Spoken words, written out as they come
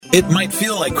It might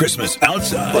feel like Christmas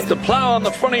outside. Put the plow on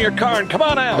the front of your car and come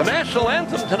on out. The national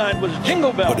anthem tonight was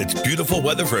Jingle Bell. But it's beautiful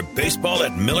weather for baseball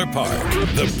at Miller Park.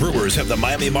 The Brewers have the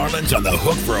Miami Marlins on the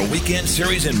hook for a weekend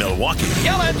series in Milwaukee.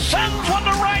 Yelich sends one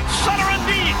to right center and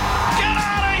deep. Get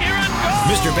out of here and go!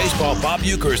 Mr. Baseball Bob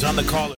Uecker is on the call.